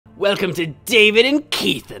Welcome to David and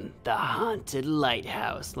Keithan, the haunted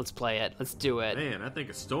lighthouse. Let's play it. Let's do it. Man, I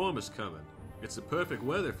think a storm is coming. It's the perfect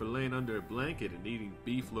weather for laying under a blanket and eating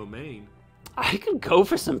beef lo mein. I could go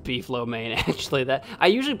for some beef lo mein, actually. I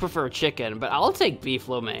usually prefer chicken, but I'll take beef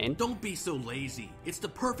lo mein. Don't be so lazy. It's the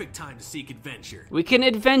perfect time to seek adventure. We can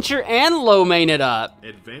adventure and lo mein it up.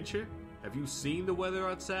 Adventure? Have you seen the weather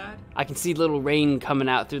outside? I can see little rain coming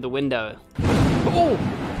out through the window. Oh!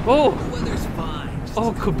 Oh! The weather's fine.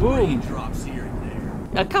 Oh, kaboom. Raindrops here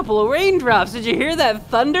and there. A couple of raindrops. Did you hear that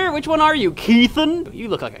thunder? Which one are you, Keithan? You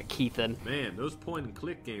look like a Keithan. Man, those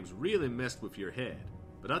point-and-click games really messed with your head.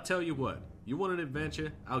 But I'll tell you what, you want an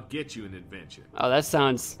adventure, I'll get you an adventure. Oh, that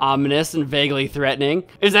sounds ominous and vaguely threatening.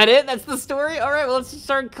 Is that it? That's the story? All right, well, let's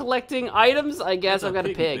start collecting items. I guess I've got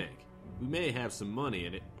a pig. Bank. We may have some money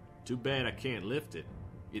in it. Too bad I can't lift it.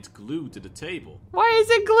 It's glued to the table. Why is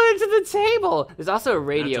it glued to the table? There's also a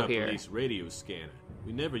radio That's our here. police radio scanner.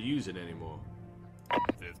 We never use it anymore.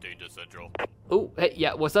 15 to Central. Oh, hey,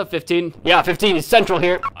 yeah, what's up, 15? Yeah, 15 is Central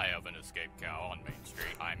here. I have an escaped cow on Main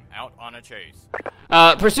Street. I'm out on a chase.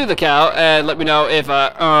 Pursue the cow and let me know if,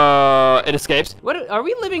 it escapes. What, are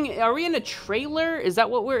we in a trailer? Is that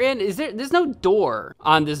what we're in? There's no door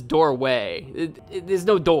on this doorway. There's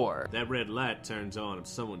no door. That red light turns on if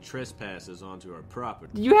someone trespasses onto our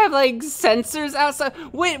property. You have, like, sensors outside?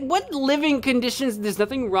 Wait, what living conditions? There's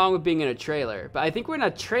nothing wrong with being in a trailer, but I think we're in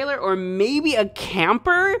a trailer or maybe a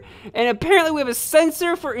camper, and apparently we have a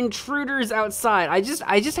sensor for intruders outside. I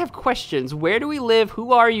just have questions. Where do we live?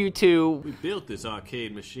 Who are you two? We built this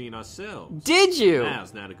arcade machine ourselves. Did you?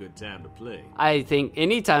 Now's not a good time to play. I think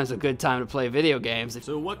any time's a good time to play video games.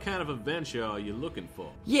 So what kind of adventure are you looking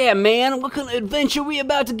for? Yeah, man, what kind of adventure we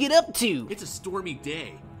about to get up to? It's a stormy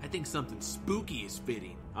day. I think something spooky is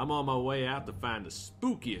fitting. I'm on my way out to find the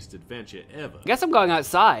spookiest adventure ever. I guess I'm going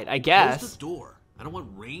outside, I guess. Close the door. I don't want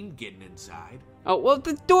rain getting inside. Oh, well,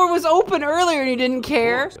 the door was open earlier and you didn't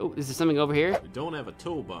care. Oh, is there something over here? We don't have a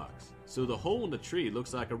toolbox, so the hole in the tree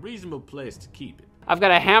looks like a reasonable place to keep it. I've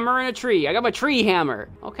got a hammer and a tree. I got my tree hammer.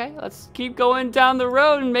 Okay, let's keep going down the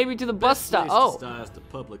road and maybe to the bus stop. Oh. Best place to the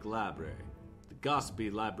public library. The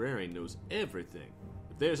gossipy librarian knows everything.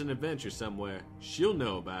 If there's an adventure somewhere, she'll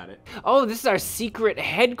know about it. Oh, this is our secret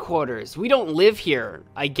headquarters. We don't live here,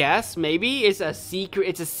 I guess. Maybe it's a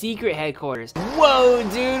secret headquarters. Whoa,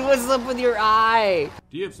 dude, what's up with your eye?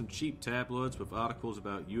 Do you have some cheap tabloids with articles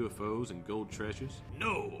about UFOs and gold treasures?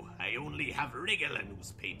 No, I only have regular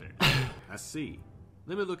newspaper. I see.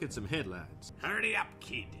 Let me look at some headlines. Hurry up,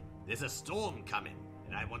 kid. There's a storm coming,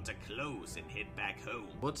 and I want to close and head back home.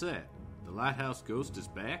 What's that? The Lighthouse Ghost is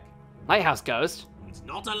back? Lighthouse Ghost? It's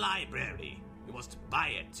not a library. You must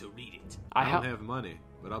buy it to read it. I don't have money,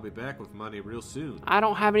 but I'll be back with money real soon. I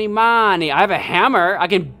don't have any money. I have a hammer. I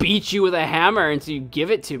can beat you with a hammer until you give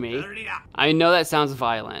it to me. Hurry up. I know that sounds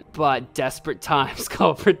violent, but desperate times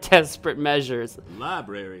call for desperate measures. The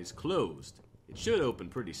library is closed. It should open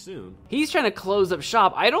pretty soon. He's trying to close up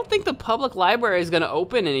shop. I don't think the public library is gonna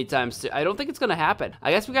open anytime soon. I don't think it's gonna happen.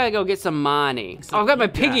 I guess we gotta go get some money. Oh, I've got my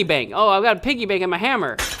piggy bank. Oh, I've got a piggy bank and my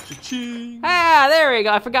hammer. Cha-ching! Ah, there we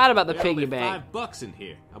go. I forgot about the There are piggy only bank. $5 in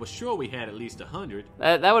here. I was sure we had at least 100.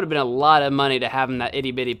 That would have been a lot of money to have in that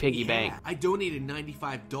itty bitty piggy bank. I donated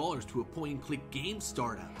 $95 to a point-and-click game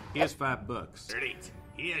startup. Here's $5. Great.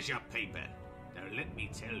 Here's your paper. Now let me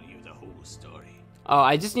tell you the whole story. Oh,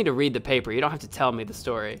 I just need to read the paper. You don't have to tell me the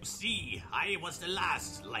story. See, I was the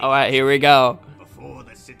last lighthouse. All right, here we go. Before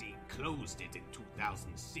the city closed it in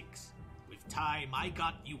 2006. With time, I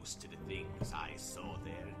got used to the things I saw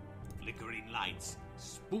there. Flickering lights,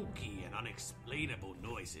 spooky and unexplainable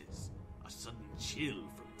noises, a sudden chill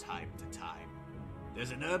from time to time.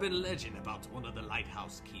 There's an urban legend about one of the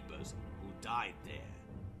lighthouse keepers who died there.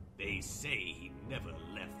 They say he never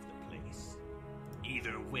left the place.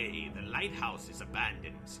 Either way, the lighthouse is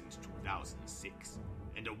abandoned since 2006,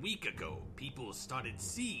 and a week ago, people started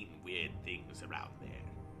seeing weird things around there.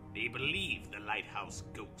 They believe the lighthouse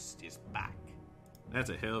ghost is back.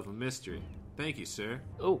 That's a hell of a mystery. Thank you, sir.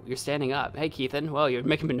 Oh, you're standing up. Hey, Keithan. Well, you're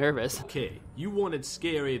making me nervous. Okay, you wanted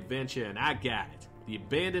scary adventure and I got it. The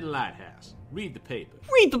abandoned lighthouse. Read the paper.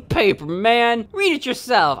 Read the paper, man. Read it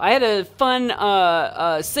yourself. I had a fun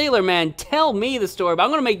sailor man tell me the story, but I'm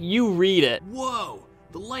gonna make you read it. Whoa!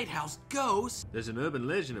 The lighthouse ghost? There's an urban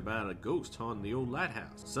legend about a ghost haunting the old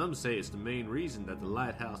lighthouse. Some say it's the main reason that the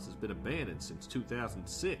lighthouse has been abandoned since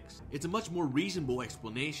 2006. It's a much more reasonable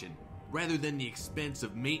explanation, rather than the expense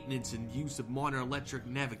of maintenance and use of modern electric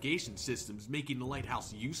navigation systems making the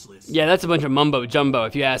lighthouse useless. Yeah, that's a bunch of mumbo jumbo,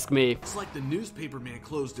 if you ask me. It's like the newspaper man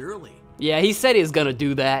closed early. Yeah, he said he was gonna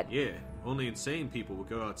do that. Yeah, only insane people would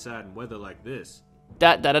go outside in weather like this.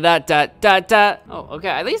 Dot, dot, dot, dot, dot, dot. Oh, okay.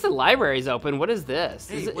 At least the library's open. What is this?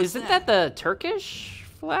 Hey, Isn't that the Turkish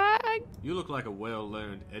flag? You look like a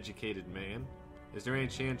well-learned, educated man. Is there any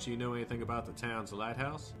chance you know anything about the town's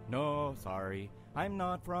lighthouse? No, sorry. I'm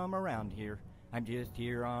not from around here. I'm just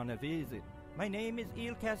here on a visit. My name is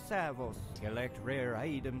Ilkas Savos. Collect rare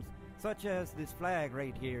items, such as this flag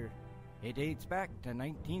right here. It dates back to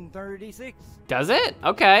 1936. Does it?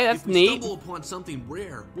 Okay, that's If we neat. stumble upon something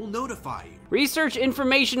rare, we'll notify you. Research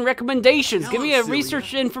information recommendations. Give me a Hello, Celia.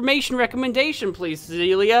 research information recommendation, please,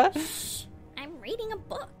 Celia. I'm reading a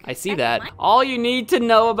book. I see That's that. All you need to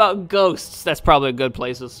know about ghosts. That's probably a good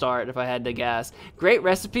place to start if I had to guess. Great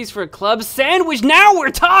recipes for a club sandwich. Now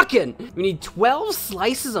we're talking. We need 12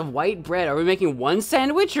 slices of white bread. Are we making one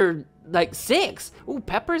sandwich or like 6? Ooh,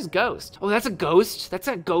 Pepper's Ghost. Oh, that's a ghost. That's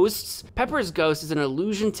a ghost. Pepper's Ghost is an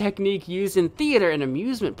illusion technique used in theater and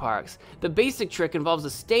amusement parks. The basic trick involves a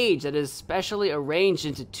stage that is specially arranged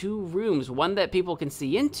into 2 rooms, one that people can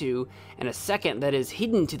see into, and a second that is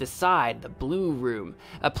hidden to the side, the blue room.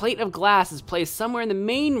 A plate of glass is placed somewhere in the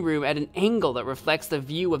main room at an angle that reflects the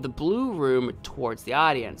view of the blue room towards the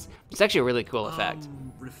audience. It's actually a really cool effect.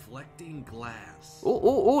 Reflecting glass. Ooh,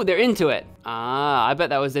 ooh, ooh, they're into it. Ah, I bet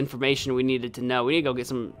that was information we needed to know. We need to go get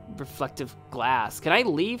some reflective glass. Can I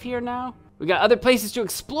leave here now? We got other places to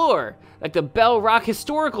explore, like the Bell Rock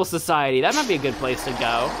Historical Society. That might be a good place to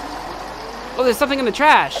go. Oh, there's something in the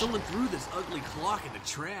trash. Someone threw this ugly clock in the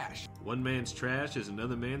trash. One man's trash is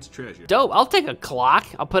another man's treasure. Dope, I'll take a clock.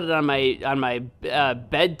 I'll put it on my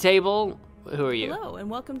bed table. Who are you? Hello, and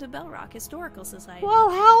welcome to Bell Rock Historical Society. Well,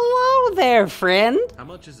 hello there, friend. How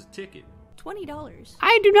much is a ticket? $20.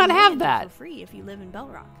 I do not You have can that. for free if you live in Bell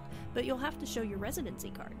Rock, but you'll have to show your residency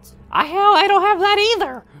cards. I don't have that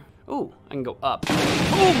either. Ooh, I can go up.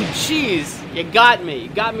 Oh, jeez, you got me. You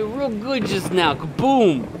got me real good just now.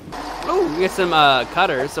 Kaboom. Ooh, we got some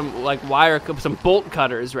cutters, some like some bolt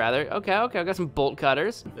cutters rather. Okay, I got some bolt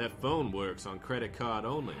cutters. That phone works on credit card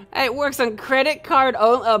only. Hey, it works on credit card.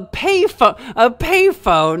 A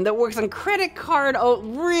payphone that works on credit card. Oh,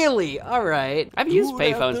 really? All right. I've used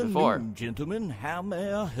payphones before. Gentlemen, how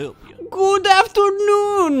may I help you? Good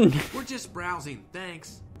afternoon. We're just browsing,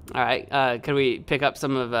 thanks. All right. Can we pick up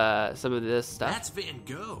some of this stuff? That's Van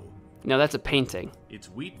Gogh. No, that's a painting. It's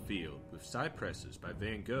Wheatfield with Cypresses by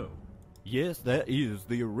Van Gogh. Yes, that is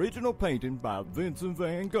the original painting by Vincent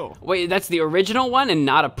van Gogh. Wait, that's the original one and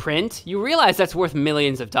not a print? You realize that's worth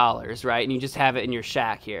millions of dollars, right? And you just have it in your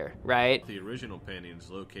shack here, right? The original painting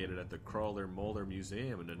is located at the Kröller-Müller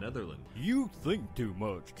Museum in the Netherlands. You think too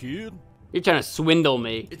much, kid. You're trying to swindle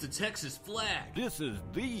me. It's a Texas flag. This is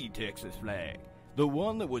the Texas flag. The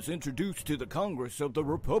one that was introduced to the Congress of the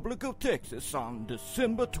Republic of Texas on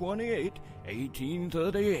December 28,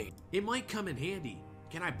 1838. It might come in handy.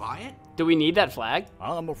 Can I buy it? Do we need that flag?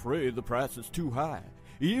 I'm afraid the price is too high,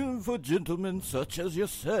 even for gentlemen such as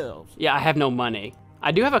yourselves. Yeah, I have no money.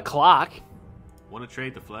 I do have a clock. Want to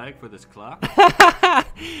trade the flag for this clock?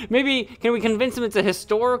 Maybe, can we convince him it's a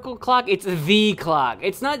historical clock? It's the clock.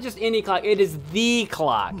 It's not just any clock, it is the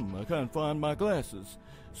clock. I can't find my glasses,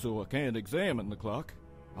 so I can't examine the clock.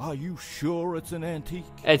 Are you sure it's an antique?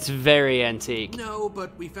 It's very antique. No,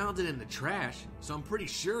 but we found it in the trash, so I'm pretty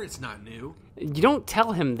sure it's not new. You don't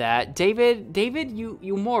tell him that. David,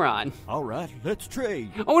 you moron. All right, let's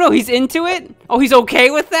trade. Oh no, he's into it? Oh, he's okay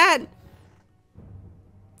with that?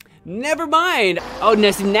 Never mind. Oh,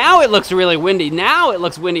 now it looks really windy. Now it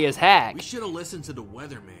looks windy as heck. We should have listened to the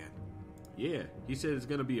weatherman. Yeah, he said it's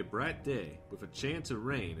gonna be a bright day with a chance of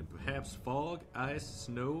rain and perhaps fog, ice,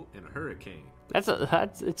 snow, and a hurricane.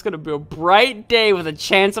 It's gonna be a bright day with a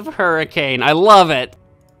chance of hurricane. I love it.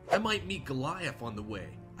 I might meet Goliath on the way.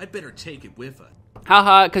 I'd better take it with us.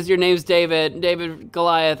 Haha, cause your name's David. David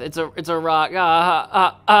Goliath. It's a rock.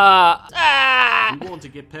 If we want to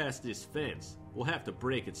get past this fence, we'll have to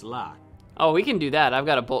break its lock. Oh, we can do that. I've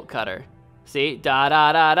got a bolt cutter. See? Da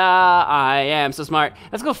da da da. I am so smart.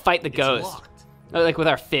 Let's go fight the ghost. Locked. Like with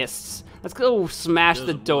our fists. Let's go smash the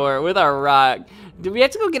Doesn't door with our rock. Do we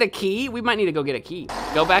have to go get a key? We might need to go get a key.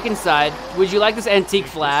 Go back inside. Would you like this antique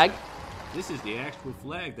flag? This is the actual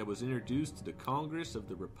flag that was introduced to the Congress of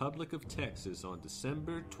the Republic of Texas on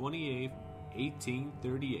December 28,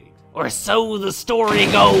 1838. Or so the story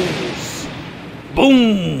goes.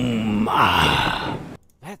 Boom!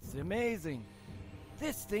 That's amazing.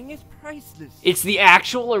 This thing is priceless. It's the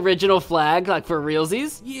actual original flag, like for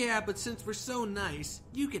realsies? Yeah, but since we're so nice,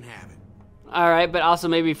 you can have it. All right, but also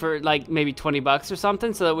maybe for like maybe $20 or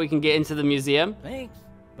something so that we can get into the museum. Thanks,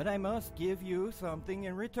 but I must give you something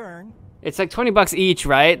in return. It's like 20 bucks each,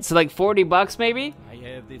 right? So like 40 bucks maybe? I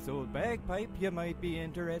have this old bagpipe you might be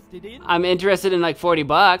interested in. I'm interested in like 40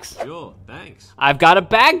 bucks. Sure, thanks. I've got a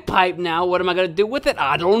bagpipe now. What am I gonna do with it?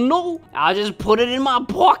 I don't know. I'll just put it in my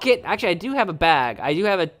pocket. Actually, I do have a bag. I do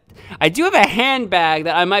have a handbag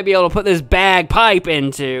that I might be able to put this bagpipe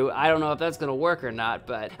into. I don't know if that's gonna work or not,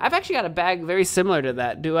 but I've actually got a bag very similar to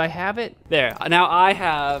that. Do I have it? There. Now I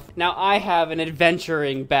have an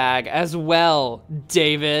adventuring bag as well,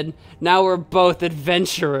 David. Now we're both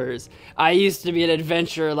adventurers. I used to be an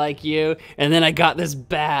adventurer like you, and then I got this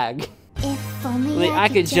bag. If only I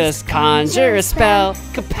could just conjure a spell.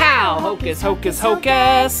 Kapow! Hocus, hocus,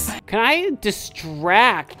 hocus! Can I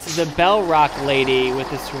distract the bell rock lady with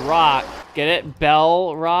this rock? Get it?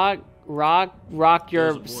 Bell rock? Rock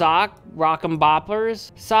your sock? Rock 'em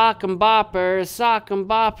boppers? Sock 'em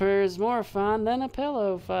boppers, more fun than a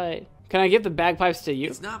pillow fight. Can I give the bagpipes to you?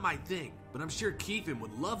 It's not my thing, but I'm sure Keithan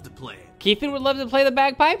would love to play it. Keithan would love to play the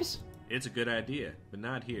bagpipes? It's a good idea, but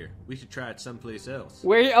not here. We should try it someplace else.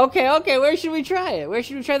 Okay, where should we try it? Where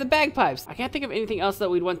should we try the bagpipes? I can't think of anything else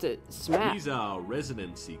that we'd want to smash. These are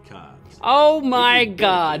residency cards. Oh my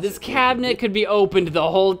god, this cabinet could be opened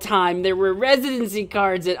the whole time. There were residency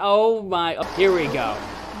cards and oh my, oh, here we go.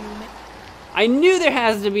 I knew there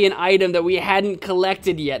has to be an item that we hadn't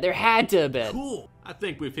collected yet. There had to have been. Cool. I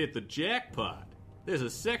think we've hit the jackpot. There's a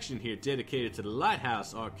section here dedicated to the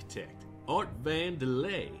Lighthouse architect, Art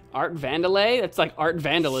Vandelay. Art Vandelay? That's like art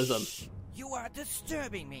vandalism. You are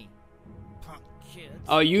disturbing me, punk kids.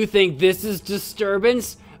 Oh, you think this is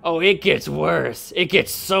disturbance? Oh, it gets worse. It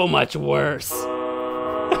gets so much worse. Yes, I've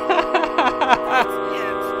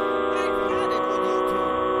had it with you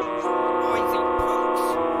two. Noisy punks.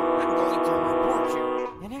 I'm going to report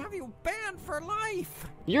you and have you banned for life.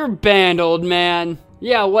 You're banned, old man.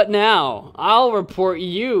 Yeah, what now? I'll report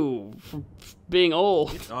you for being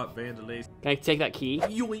old. It's Art Vandelay's. Can I take that key?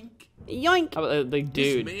 Yoink. Yoink! How about the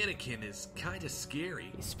dude? This mannequin is kinda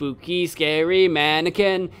scary. Spooky, scary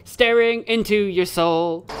mannequin staring into your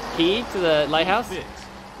soul. Key to the lighthouse? Fits,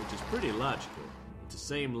 which is pretty logical. It's the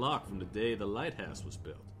same lock from the day the lighthouse was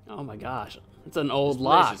built. Oh my gosh, it's an old This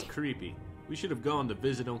lock. place is creepy. We should have gone to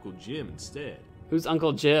visit Uncle Jim instead. Who's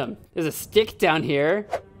Uncle Jim? There's a stick down here.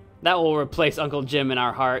 That will replace Uncle Jim in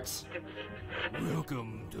our hearts.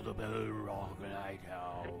 Welcome to the Bell Rock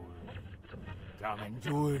Lighthouse. Come and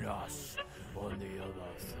join us on the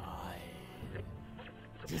other side.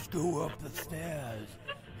 Just go up the stairs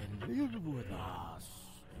and live with us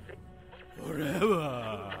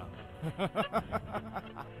forever.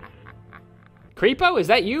 Creepo, is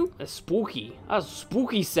that you? That's spooky. That's a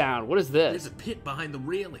spooky sound. What is There's this? a pit behind the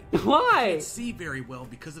railing. I Why? can't see very well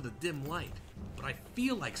because of the dim light, but I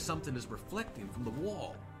feel like something is reflecting from the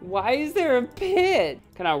wall. Why is there a pit?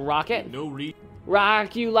 Can I rock it? No reason.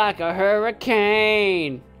 Rock you like a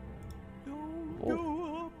hurricane. Don't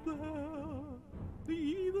go up there. The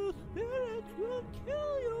evil spirits will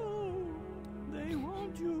kill you. They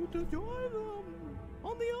want you to join them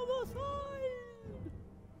on the other side.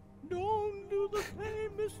 Don't do the same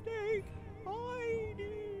mistake I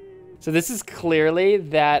did. So this is clearly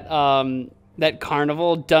that that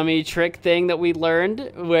carnival dummy trick thing that we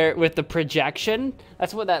learned where with the projection.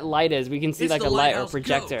 That's what that light is. We can see It's like the a light or lighthouse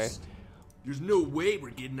projector. ghost. There's no way we're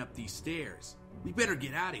getting up these stairs. We better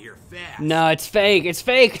get out of here fast. No, it's fake. It's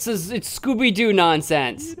fake. It's Scooby-Doo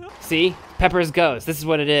nonsense. See? Pepper's ghost. This is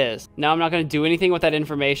what it is. No, I'm not going to do anything with that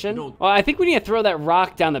information. No. Well, I think we need to throw that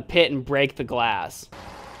rock down the pit and break the glass.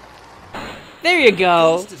 There you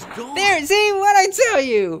go. Ghost is gone. There, see what I tell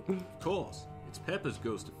you? Of course. It's Pepper's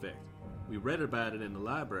ghost effect. We read about it in the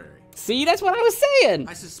library. See, that's what I was saying.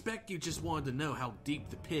 I suspect you just wanted to know how deep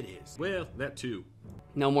the pit is. Well, that too.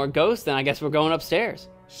 No more ghosts, then I guess we're going upstairs.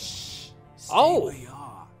 Shh. Stay Oh. where you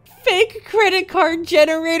are. Fake credit card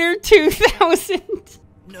generator 2000.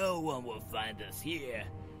 No one will find us here.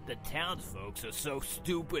 The townsfolk are so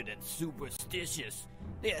stupid and superstitious.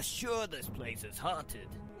 They're sure this place is haunted.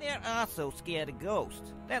 They're also scared of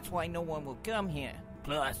ghosts. That's why no one will come here.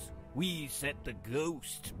 Plus, we set the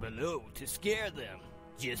ghost below to scare them,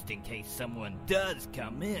 just in case someone does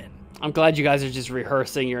come in. I'm glad you guys are just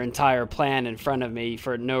rehearsing your entire plan in front of me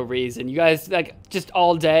for no reason. You guys, like, just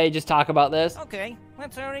all day just talk about this. Okay,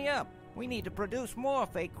 let's hurry up. We need to produce more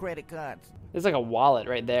fake credit cards. There's like a wallet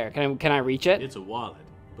right there. Can I reach it? It's a wallet,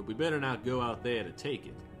 but we better not go out there to take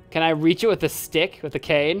it. Can I reach it with a stick, with a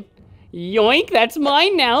cane? Yoink, that's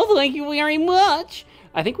mine now. Thank you very much.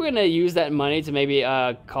 I think we're gonna use that money to maybe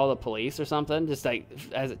call the police or something, just like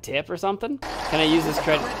as a tip or something. Can I use this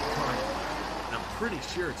credit? Credit card. And I'm pretty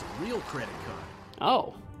sure it's a real credit card.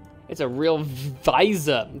 Oh, It's a real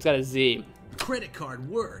Visa. It's got a Z. The credit card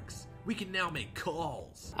works. We can now make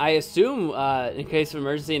calls. I assume, in case of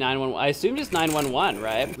emergency, 911. I assume just 911,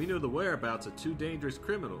 right? We know the whereabouts of 2 dangerous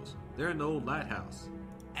criminals. They're in the old Lighthouse.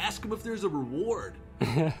 Ask them if there's a reward.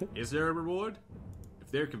 Is there a reward? If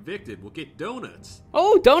they're convicted, we'll get donuts.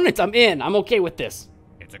 Oh, donuts. I'm in. I'm okay with this.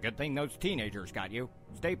 It's a good thing those teenagers got you.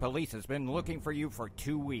 State police has been looking for you for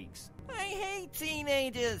 2 weeks. I hate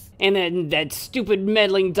teenagers. And then that stupid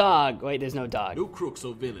meddling dog. Wait, there's no dog. No crooks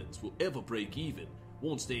or villains will ever break even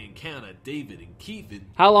once they encounter David and Keithan.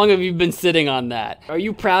 How long have you been sitting on that? Are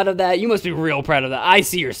you proud of that? You must be real proud of that. I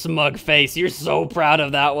see your smug face. You're so proud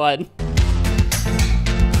of that one.